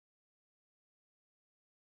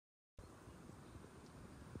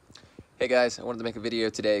Hey guys, I wanted to make a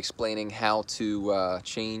video today explaining how to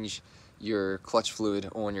change your clutch fluid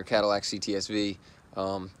on your Cadillac CTS-V.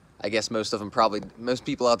 I guess most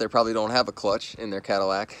people out there probably don't have a clutch in their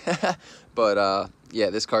Cadillac, but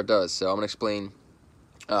yeah, this car does. So I'm gonna explain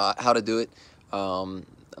how to do it. I'm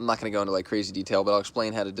not gonna go into like crazy detail, but I'll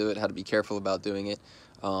explain how to do it, how to be careful about doing it,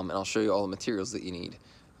 and I'll show you all the materials that you need.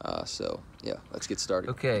 So yeah, let's get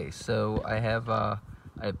started. Okay, so I have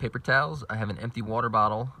paper towels, I have an empty water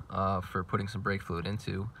bottle for putting some brake fluid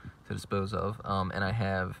into to dispose of, and I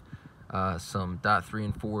have some .3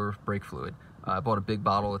 and 4 brake fluid. I bought a big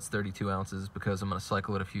bottle, it's 32 ounces, because I'm going to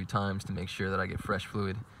cycle it a few times to make sure that I get fresh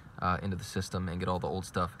fluid into the system and get all the old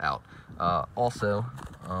stuff out. Also,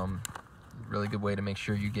 really good way to make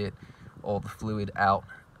sure you get all the fluid out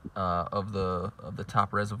of the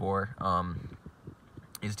top reservoir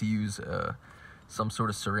is to use some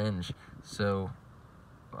sort of syringe. So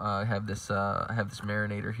I have this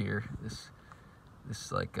marinator here,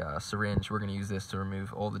 this like syringe. We're gonna use this to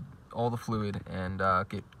remove all the fluid and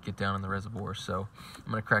get down in the reservoir. So I'm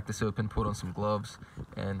gonna crack this open, put on some gloves,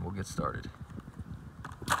 and we'll get started.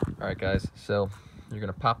 All right, guys. So you're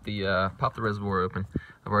gonna pop the reservoir open.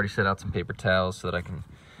 I've already set out some paper towels so that I can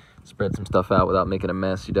spread some stuff out without making a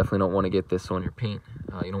mess. You definitely don't want to get this on your paint.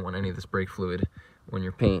 You don't want any of this brake fluid on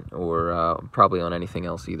your paint, or probably on anything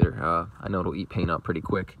else either. I know it'll eat paint up pretty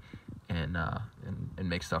quick and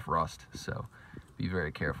make stuff rust, so be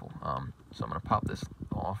very careful. So I'm going to pop this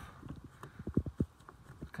off.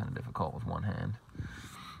 It's kind of difficult with one hand.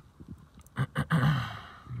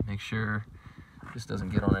 Make sure this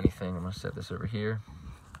doesn't get on anything. I'm going to set this over here.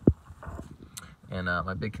 And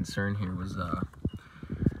my big concern here was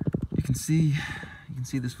you can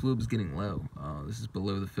see this fluid is getting low. This is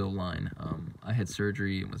below the fill line. I had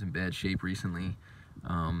surgery and was in bad shape recently.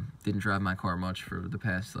 Didn't drive my car much for the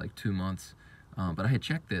past like 2 months, but I had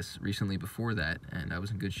checked this recently before that, and I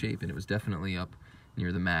was in good shape, and it was definitely up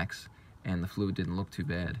near the max, and the fluid didn't look too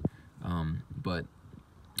bad. But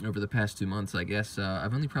over the past 2 months, I guess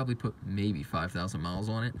I've only probably put maybe 5,000 miles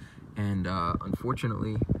on it, and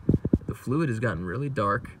unfortunately the fluid has gotten really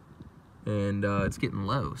dark, and it's getting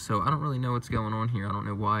low. So I don't really know what's going on here. I don't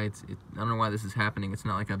know why I don't know why this is happening. It's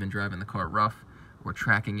not like I've been driving the car rough or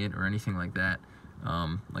tracking it or anything like that.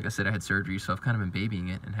 Like I said, I had surgery, so I've kind of been babying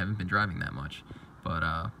it and haven't been driving that much.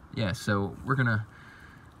 But yeah, so we're gonna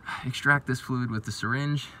extract this fluid with the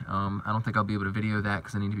syringe. I don't think I'll be able to video that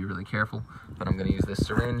because I need to be really careful, but I'm gonna use this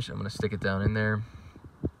syringe. I'm gonna stick it down in there,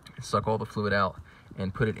 suck all the fluid out,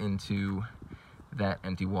 and put it into that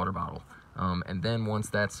empty water bottle. And then once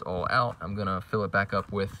that's all out, I'm gonna fill it back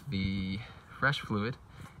up with the fresh fluid,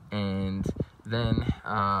 and then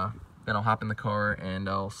I'll hop in the car and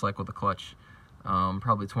I'll cycle the clutch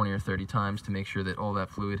probably 20 or 30 times to make sure that all that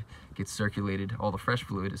fluid gets circulated, all the fresh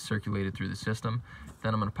fluid is circulated through the system.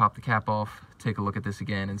 Then I'm gonna pop the cap off, take a look at this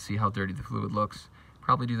again, and see how dirty the fluid looks.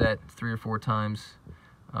 Probably do that 3 or 4 times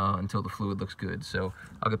until the fluid looks good. So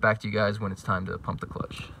I'll get back to you guys when it's time to pump the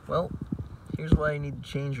clutch. Well, here's why you need to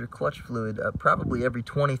change your clutch fluid probably every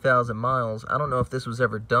 20,000 miles. I don't know if this was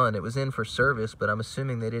ever done. It was in for service, but I'm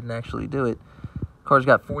assuming they didn't actually do it. Car's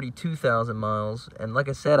got 42,000 miles, and like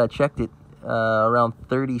I said, I checked it around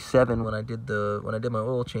 37 when I did my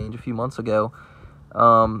oil change a few months ago,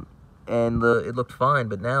 and it looked fine.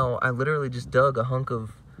 But now I literally just dug a hunk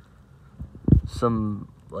of some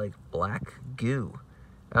like black goo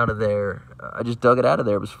out of there. I just dug it out of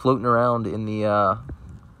there. It was floating around in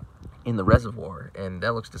the reservoir, and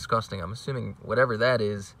that looks disgusting. I'm assuming whatever that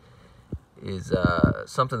is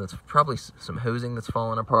something that's probably some hosing that's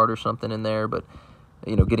falling apart or something in there, but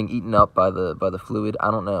you know, getting eaten up by the fluid. I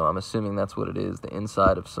don't know. I'm assuming that's what it is, the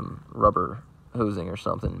inside of some rubber hosing or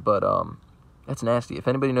something. But that's nasty. If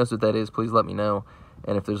anybody knows what that is, please let me know,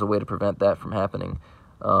 and if there's a way to prevent that from happening.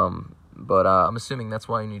 But I'm assuming that's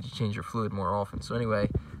why you need to change your fluid more often. So anyway,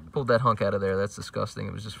 pulled that hunk out of there. That's disgusting.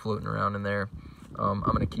 It was just floating around in there. I'm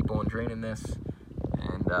gonna keep on draining this,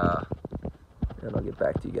 and I'll get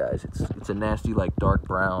back to you guys. It's a nasty, like dark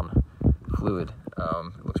brown fluid.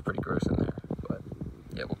 It looks pretty gross in there, but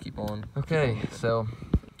yeah, we'll keep on. Okay, so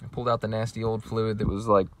I pulled out the nasty old fluid that was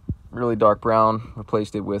like really dark brown,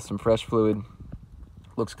 replaced it with some fresh fluid.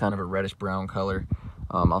 Looks kind of a reddish brown color.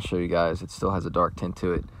 I'll show you guys. It still has a dark tint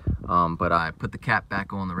to it, but I put the cap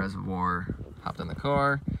back on the reservoir, hopped in the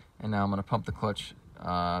car, and now I'm gonna pump the clutch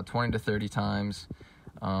 20 to 30 times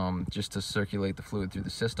just to circulate the fluid through the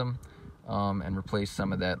system, and replace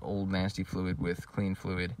some of that old nasty fluid with clean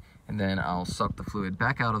fluid. And then I'll suck the fluid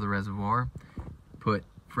back out of the reservoir, put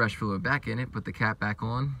fresh fluid back in it, put the cap back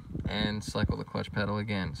on, and cycle the clutch pedal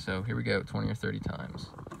again. So here we go, 20 or 30 times.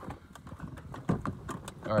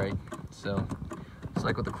 All right, So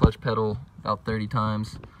cycle the clutch pedal about 30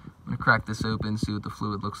 times. I'm gonna crack this open, see what the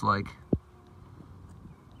fluid looks like.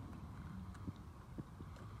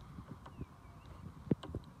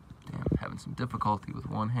 Damn, having some difficulty with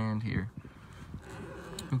one hand here.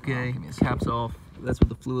 Okay, give me his caps off. That's what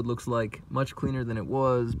the fluid looks like. Much cleaner than it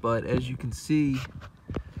was, but as you can see,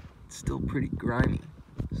 it's still pretty grimy.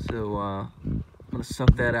 So I'm gonna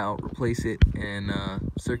suck that out, replace it, and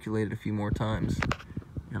circulate it a few more times,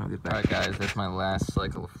 and I'll get back. All right, guys, that's my last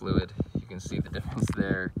cycle of fluid. You can see the difference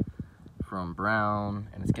there from brown,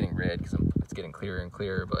 and it's getting red because it's getting clearer and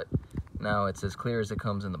clearer, but now it's as clear as it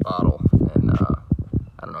comes in the bottle. And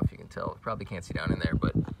I don't know if you can tell, probably can't see down in there,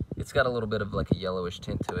 but it's got a little bit of like a yellowish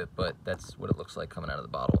tint to it, but that's what it looks like coming out of the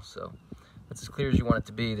bottle. So that's as clear as you want it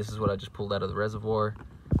to be. This is what I just pulled out of the reservoir,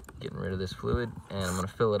 getting rid of this fluid, and I'm gonna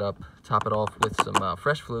fill it up, top it off with some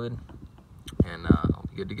fresh fluid, and I'll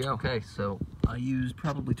be good to go. Okay, so I used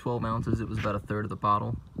probably 12 ounces. It was about a third of the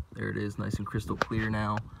bottle. There it is, nice and crystal clear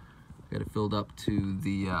now. Got it filled up to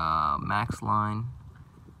the max line,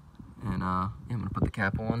 and yeah, I'm gonna put the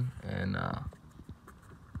cap on and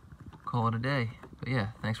call it a day. But yeah,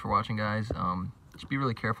 thanks for watching, guys. Just be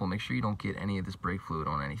really careful. Make sure you don't get any of this brake fluid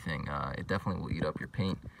on anything. It definitely will eat up your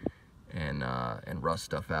paint and rust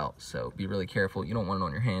stuff out. So be really careful. You don't want it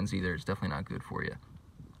on your hands either. It's definitely not good for you.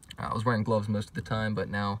 I was wearing gloves most of the time, but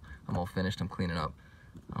now I'm all finished. I'm cleaning up.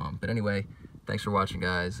 But anyway, thanks for watching,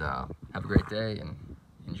 guys. Have a great day and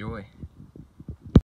enjoy.